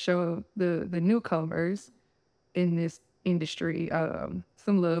 we got to show the newcomers in this industry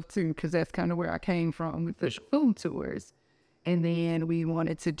some love too, because that's kind of where I came from with the food tours. And then we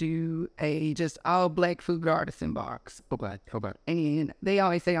wanted to do a just all black food artisan box. Okay. And they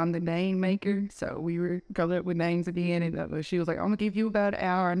always say I'm the name maker. So we were coming up with names again. And she was like, I'm going to give you about an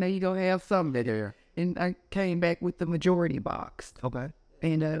hour. I know you're going to have something there. And I came back with the majority box. Okay.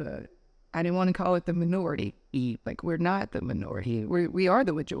 And I didn't want to call it the minority. Like, we're not the minority. We are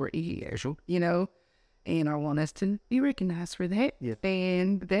the majority here, you know? And I want us to be recognized for that. Yeah.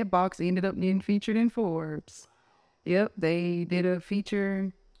 And that box ended up getting featured in Forbes. Yep, they did a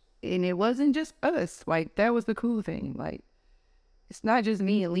feature, and it wasn't just us. Like, that was the cool thing. Like, it's not just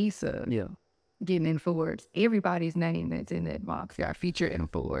me and Lisa getting in Forbes. Everybody's name that's in that box got featured in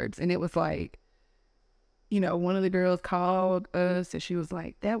Forbes. And it was like, you know, one of the girls called us, and she was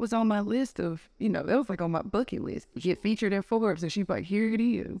like, that was on my list of, you know, that was like on my bucket list. Get featured in Forbes. And she's like, here it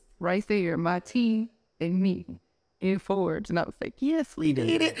is, right there, my team and me in Forbes. And I was like, yes, we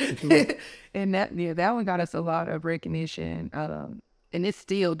did it. And that one got us a lot of recognition. And it's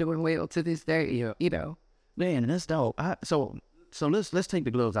still doing well to this day, you know. Man, that's dope. So let's take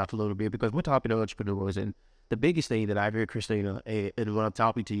the gloves off a little bit, because we're talking to entrepreneurs, and the biggest thing that I hear, Cristina, and when I'm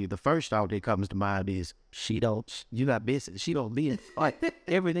talking to you, the first thought that comes to mind is you're not busy. She don't miss. Like,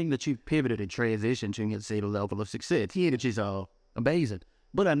 everything that you pivoted and transitioned to and see the level of success, which is amazing.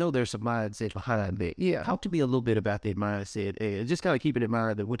 But I know there's some mindset behind that. Yeah. Talk to me a little bit about that mindset, and just kind of keeping in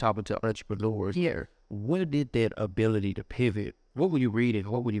mind that we're talking to entrepreneurs. Yeah. Where did that ability to pivot? What were you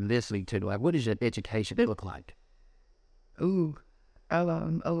reading? What were you listening to? Like, what does your education look like? Ooh, a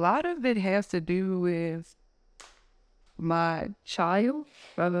lot of it has to do with my child,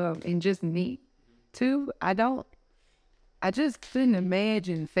 and just me too. I just couldn't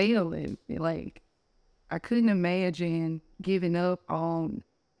imagine failing. Like, I couldn't imagine giving up on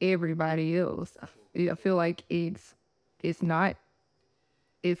everybody else. I feel like it's not,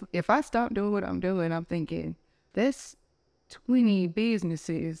 if I stop doing what I'm doing, I'm thinking that's 20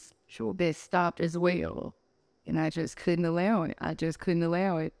 businesses that stopped as well. And I just couldn't allow it.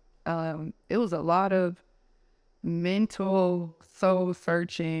 It was a lot of mental soul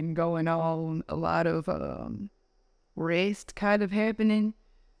searching going on, a lot of rest kind of happening.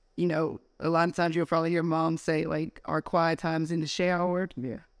 You know, a lot of times you'll probably hear mom say, like, our quiet times in the shower.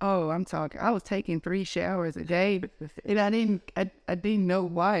 Yeah. Oh, I was taking 3 showers a day, and I didn't know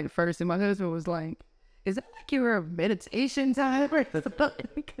why at first. And my husband was like, is that like your meditation time or something?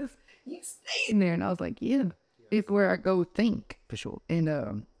 Because you stay in there. And I was like, yeah, it's where I go think. For sure.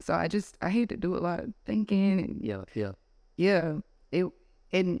 And so I hate to do a lot of thinking. And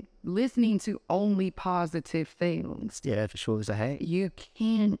and listening to only positive things. Yeah, for sure. It's a hack.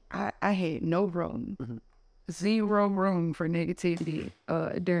 I had no room, zero room for negativity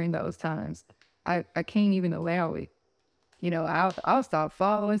during those times. I can't even allow it. You know, I'll stop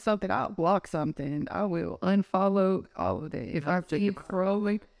following something. I'll block something. I will unfollow all of that. If I keep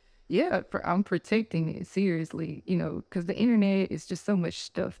scrolling, I'm protecting it seriously, you know, because the internet is just so much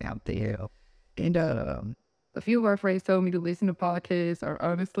stuff out there. And a few of our friends told me to listen to podcasts, or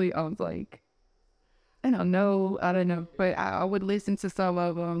honestly, I was like, I don't know, but I would listen to some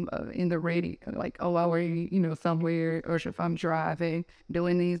of them in the radio, like, while we're, you know, somewhere, or if I'm driving,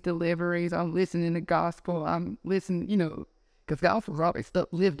 doing these deliveries, I'm listening to gospel, I'm listening, you know, because gospel's always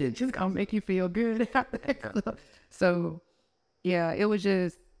uplifting, just gonna make you feel good. So, yeah, it was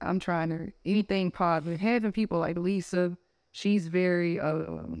just, I'm trying to, anything positive, having people like Lisa, she's very,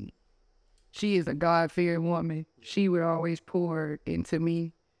 she is a God-fearing woman. She would always pour into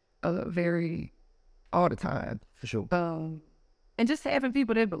me all the time. For sure. And just having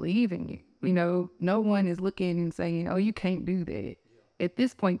people that believe in you. You know, no one is looking and saying, oh, you can't do that. At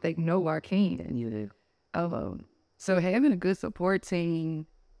this point, they know I can. So having a good support team,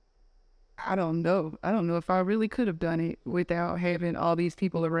 I don't know if I really could have done it without having all these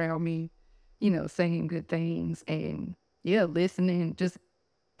people around me, you know, saying good things and, listening, just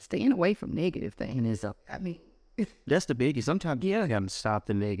staying away from negative things. I mean, that's the biggie. Sometimes you gotta stop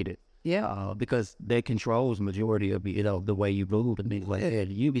the negative. Yeah. Because that controls majority of the way you move and things like that.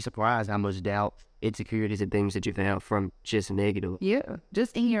 You'd be surprised how much doubt, insecurities, and things that you found from just negative. Yeah,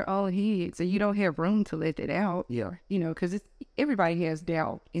 just in your own head, so you don't have room to let it out. Yeah. Because everybody has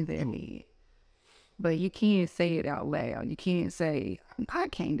doubt in their head, but you can't say it out loud. You can't say, I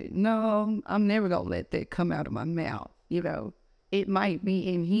can't do. No, I'm never gonna let that come out of my mouth. It might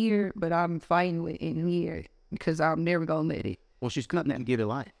be in here, but I'm fighting with it in here because I'm never gonna let it. Well, she's cutting and give it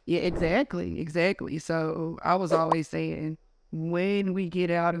life. Yeah, exactly. So I was always saying, when we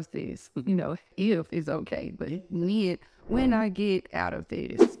get out of this, if it's okay, but when I get out of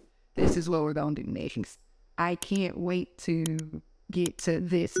this is what we're gonna do next. I can't wait to get to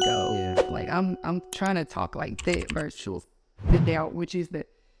this goal. Yeah. Like I'm trying to talk like that versus the doubt, which is that,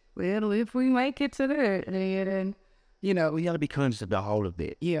 well, if we make it to that, then we got to be conscious of all of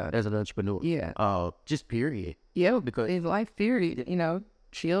it. Yeah. As an entrepreneur. Yeah. Just period. Yeah, because in life period,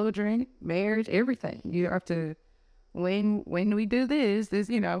 children, marriage, everything. You have to, when we do this this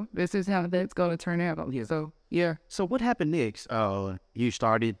is how that's going to turn out. Yeah. So, yeah. So what happened next? You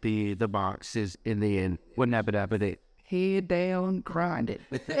started the boxes, and then what happened after that? Head down, grinding.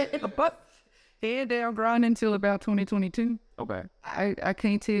 Head down, grinding until about 2022. Okay. I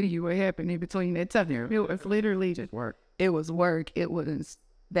can't tell you what happened in between that time. It was literally just work. It was work. It was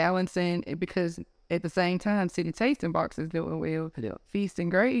balancing it, because at the same time, City Tasting Box is doing well. Yeah. Feast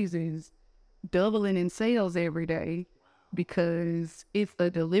and Graze is doubling in sales every day because it's a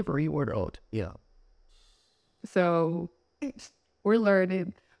delivery world. Yeah. So we're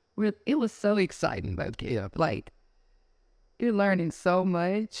learning. It was so exciting, but Yeah. like you're learning so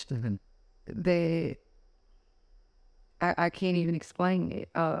much that I can't even explain it.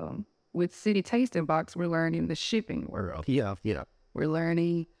 With City Tasting Box, we're learning the shipping world. Yeah. We're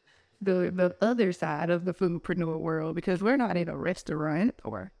learning the other side of the foodpreneur world, because we're not in a restaurant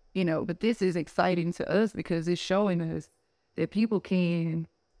but this is exciting to us because it's showing us that people can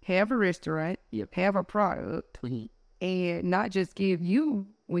have a restaurant, have a product, and not just give you,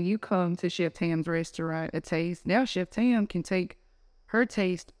 when you come to Chef Tam's restaurant, a taste. Now Chef Tam can take her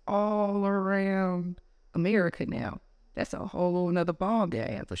taste all around America now. That's a whole nother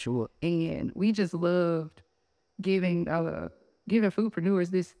ballgame. For sure. And we just loved giving foodpreneurs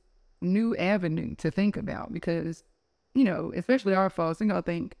this new avenue to think about, because, especially our folks, they're going to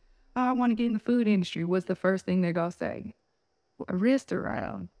think, oh, I want to get in the food industry. What's the first thing they're going to say? A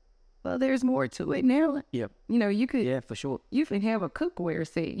restaurant. Well, there's more to it now. Yep. You could. Yeah, for sure. You can have a cookware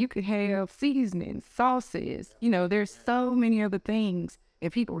set. You could have seasonings, sauces. There's so many other things.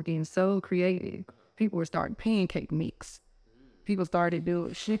 And people were getting so creative. People were starting pancake mix. People started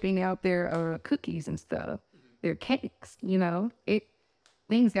shipping out their cookies and stuff, their cakes.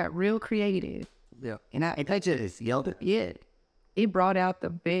 Things got real creative. Yeah. And I just yelled it. Yeah, it brought out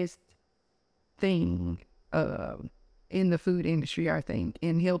the best thing in the food industry, I think,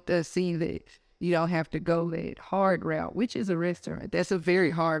 and helped us see that you don't have to go that hard route, which is a restaurant. That's a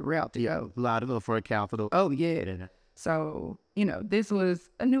very hard route to go. A lot of for a capital. Oh, yeah. So, this was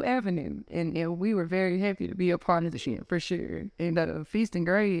a new avenue, and we were very happy to be a part of the shit, for sure. And Feast and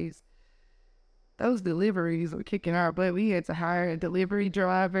Graze, those deliveries were kicking our butt. We had to hire a delivery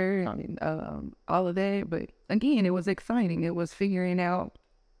driver and all of that. But again, it was exciting. It was figuring out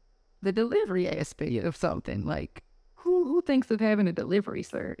the delivery aspect of something. Like, who thinks of having a delivery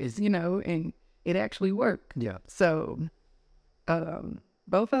service, and it actually worked. Yeah. So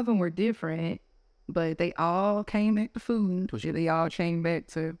both of them were different, but they all came back to food. They all came back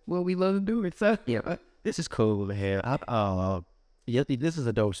to what we love doing. So yeah, this is cool, man. This is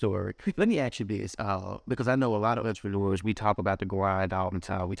a dope story. Let me ask you this, because I know a lot of entrepreneurs, we talk about the grind all the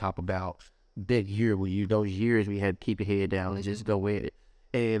time. We talk about that year those years we had to keep your head down and just go with it.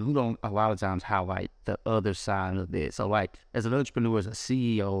 And we don't a lot of times highlight the other side of this. So like, as an entrepreneur, as a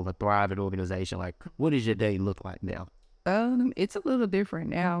CEO of a thriving organization, like, what does your day look like now? It's a little different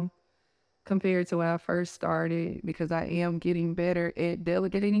now compared to when I first started, because I am getting better at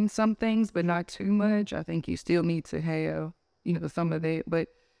delegating some things, but not too much. I think you still need to have, some of that, but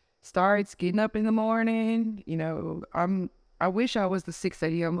starts getting up in the morning. I wish I was the 6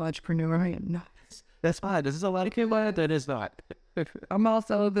 a.m. entrepreneur. I am not. That's fine. This is a lot of people out there that's not. I'm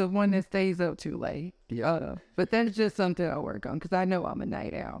also the one that stays up too late. Yeah. But that's just something I work on, because I know I'm a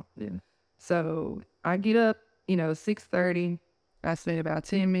night owl. Yeah. So I get up, 6:30. I spend about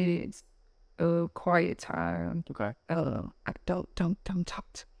 10 minutes of quiet time. Okay. I don't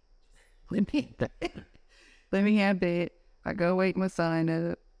talk to let me have that. I go wake my son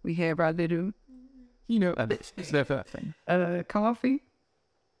up. We have our little, coffee.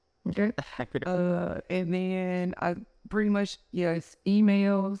 Okay. And then I pretty much, it's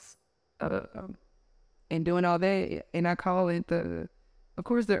emails, and doing all that. And I call it of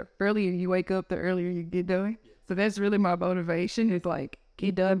course, the earlier you wake up, the earlier you get done. So that's really my motivation. It's like,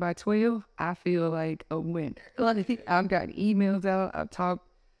 get done by 12. I feel like a winner. I've got emails out. I've talked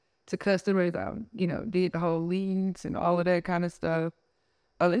to customers. I, did the whole leads and all of that kind of stuff.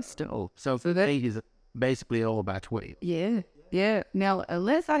 Oh, that's still. So that is basically all by 12. Yeah. Yeah. Now,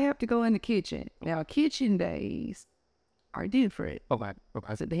 unless I have to go in the kitchen. Now, kitchen days are different. Okay.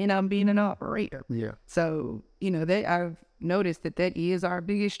 So then I'm being an operator. Yeah. So, that I've noticed that is our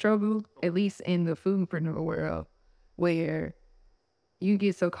biggest struggle, at least in the foodpreneur world, where you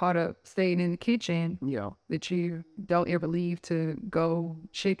get so caught up staying in the kitchen that you don't ever leave to go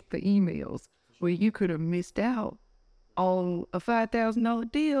check the emails, where you could have missed out on a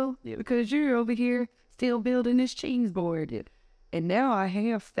 $5,000 deal because you're over here still building this cheese board. And now I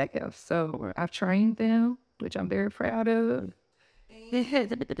have staff, so I've trained them, which I'm very proud of.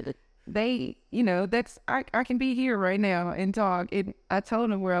 They, that's, I can be here right now and talk. I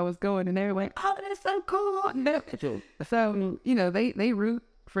told them where I was going, and they were like, oh, that's so cool. So, they root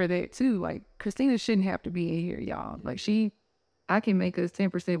for that too. Like, Cristina shouldn't have to be in here, y'all. Like, I can make us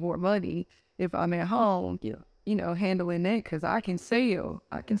 10% more money if I'm at home, handling that, because I can sell.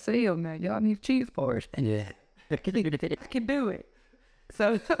 Now. Y'all need cheese bars. Yeah. I can do it.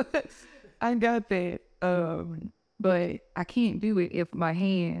 So, I got that. But I can't do it if my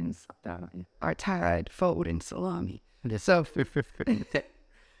hands are tied folding salami. So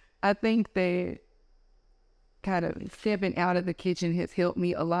I think that kind of stepping out of the kitchen has helped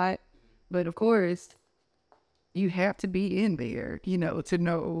me a lot. But of course, you have to be in there, to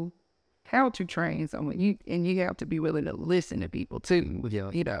know how to train someone. And you have to be willing to listen to people too.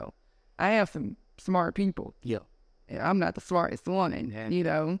 Yeah. I have some smart people. Yeah. I'm not the smartest one.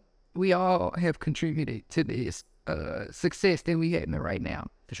 And, we all have contributed to this success that we have right now.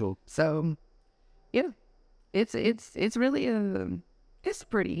 For sure. So, yeah, it's really it's a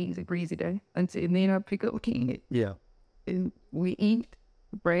pretty easy breezy day until then I pick up a kid. Yeah. And we eat,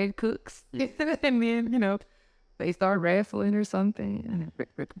 Brad cooks, and then, they start wrestling or something.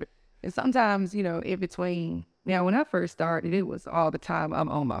 And sometimes, in between, now when I first started, it was all the time I'm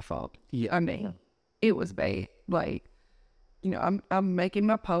on my phone. Yeah. I mean, it was bad. Like, I'm making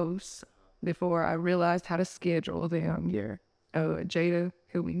my posts before I realized how to schedule them. Yeah. Jada,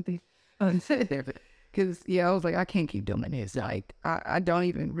 who we think, because I was like, I can't keep doing this. Like, I don't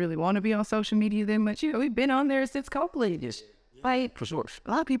even really want to be on social media that much. We've been on there since COVID. Like, For sure.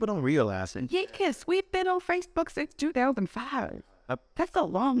 A lot of people don't realize it. yes, we've been on Facebook since 2005. That's a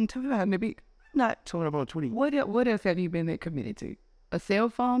long time to be. Not talking about 20. What else have you been that committed to? A cell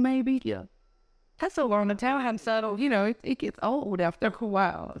phone, maybe? Yeah. That's a long time. So, it gets old after a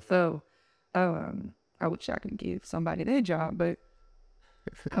while. So, I wish I could give somebody that job, but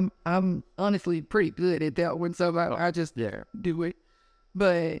I'm honestly pretty good at that one. So I just do it.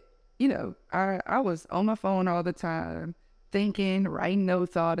 But, I was on my phone all the time, thinking, writing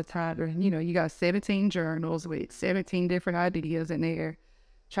notes all the time. And, you got 17 journals with 17 different ideas in there.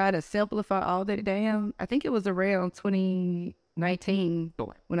 Try to simplify all that down. I think it was around 2019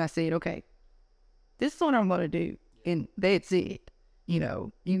 when I said, okay, this is what I'm going to do. And that's it.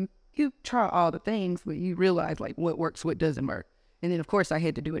 You try all the things, but you realize like what works, what doesn't work. And then of course I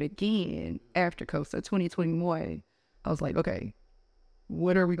had to do it again after COVID. So 2021, I was like, okay,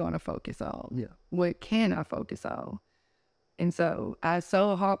 what are we going to focus on? Yeah. What can I focus on? And so I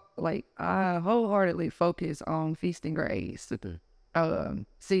wholeheartedly focus on Feast and Grace.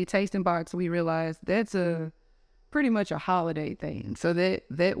 See, Tasting Box, we realized that's pretty much a holiday thing. So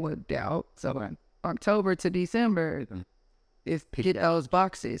that worked out. So October to December is get those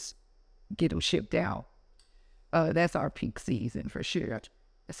boxes, get them shipped out. That's our peak season for sure.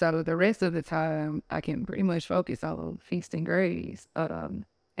 So the rest of the time, I can pretty much focus on Feast and Grace, and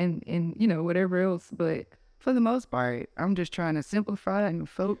whatever else. But for the most part, I'm just trying to simplify and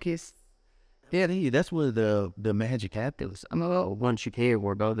focus. Yeah, that's where the magic happens. Once you can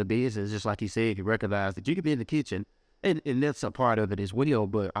work on the business, just like you said, you recognize that you can be in the kitchen, and that's a part of it as well,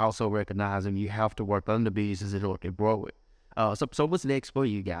 but also recognizing you have to work on the business in order to grow it. So what's next for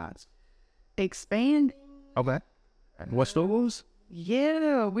you guys? Expand. Okay. What stores?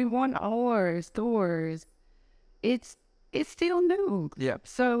 Yeah, we want our stores. It's still new. Yeah.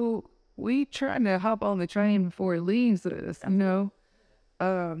 So we trying to hop on the train before it leaves us,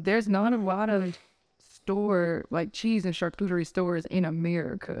 There's not a lot of cheese and charcuterie stores in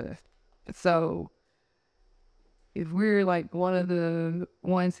America. So if we're like one of the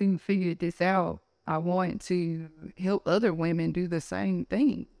ones who figured this out, I want to help other women do the same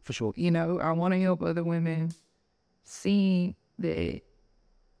thing. For sure. I want to help other women see that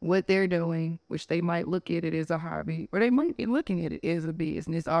what they're doing, which they might look at it as a hobby, or they might be looking at it as a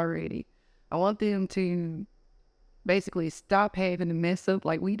business already. I want them to basically stop having to mess up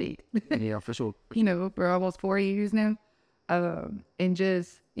like we did. Yeah, for sure. For almost 4 years now. And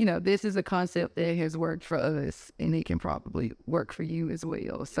just, this is a concept that has worked for us, and it can probably work for you as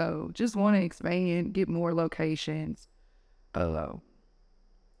well. So just want to expand, get more locations. And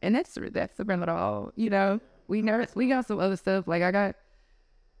that's about all. We got some other stuff. Like I got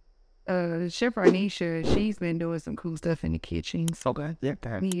Chef Arnisha, she's been doing some cool stuff in the kitchens. Okay.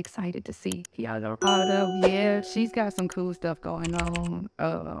 Yeah. Me excited to see. Yeah, she's got some cool stuff going on.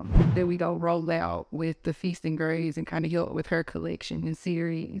 That we go roll out with the Feast and Graze and kind of help with her collection and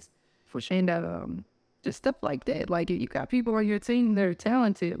series. For sure. And just stuff like that. Like if you got people on your team that are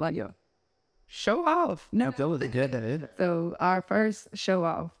talented, like show off. No. So our first show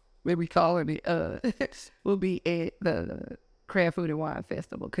off, what we call it, will be at the Craft Food and Wine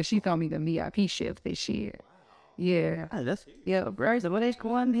Festival, because she told me the VIP chef this year. Yeah. Oh, that's Bryce, what is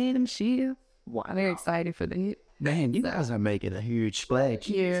going on chef? Wow. I'm very excited for that. man. You guys are making a huge splash.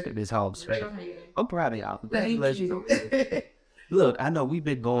 Yeah. In this home space. I'm proud of y'all. Thank you. Look, I know we've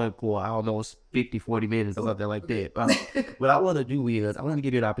been going for almost 50, 40 minutes or something like that. What I want to do is I want to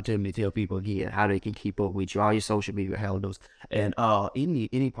give you an opportunity to tell people again how they can keep up with you, all your social media handles, and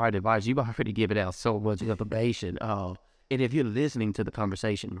any part of advice. You've already given out so much information. And if you're listening to the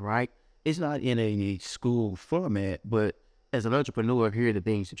conversation, right, it's not in a school format, but as an entrepreneur, here are the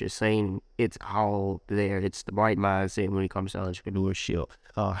things that you're saying. It's all there. It's the right mindset when it comes to entrepreneurship.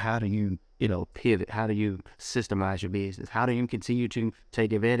 How do you, pivot? How do you systemize your business? How do you continue to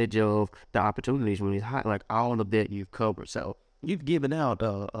take advantage of the opportunities when it's hot? Like all of that you've covered. So you've given out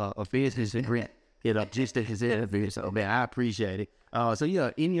a business and just as his interview. So man, I appreciate it. So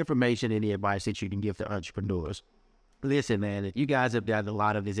yeah, any information, any advice that you can give to entrepreneurs. Listen, man, if you guys have gotten a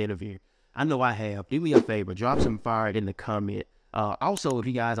lot of this interview, I know I have. Do me a favor, drop some fire in the comment. Also, if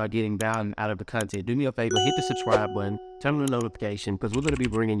you guys are getting value out of the content, do me a favor, hit the subscribe button, turn on the notification, because we're going to be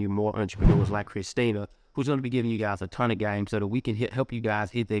bringing you more entrepreneurs like Cristina, who's going to be giving you guys a ton of games so that we can help you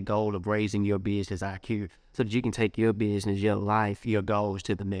guys hit the goal of raising your business IQ so that you can take your business, your life, your goals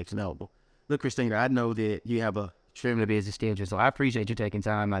to the next level. Look, Cristina, I know that you have a extremely busy schedule, so I appreciate you taking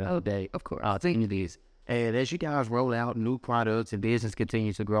time out of the day. Of course. To do this. And as you guys roll out new products and business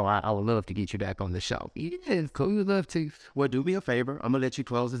continues to grow, I would love to get you back on the show. Yeah, cool. We would love to. Well, do me a favor. I'm going to let you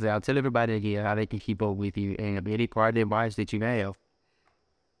close this out. Tell everybody again how they can keep up with you and any part of the advice that you have.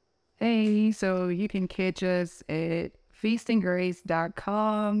 Hey, so you can catch us at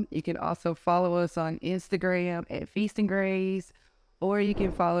feastandgrace.com. You can also follow us on Instagram at feastandgrace, or you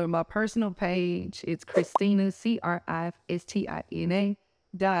can follow my personal page. It's Cristina, Cristina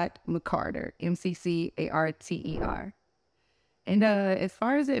 .McCarter, McCarter. And as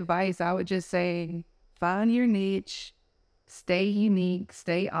far as advice, I would just say find your niche, stay unique,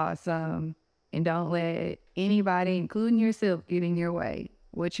 stay awesome, and don't let anybody, including yourself, get in your way.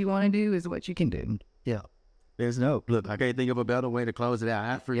 What you want to do is what you can do. Yeah. Look, I can't think of a better way to close it out.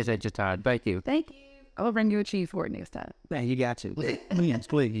 I appreciate your time. Thank you. Thank you. I'll bring you a cheese for it next time. Man, you got to.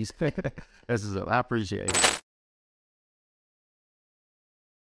 Please. This is I appreciate it.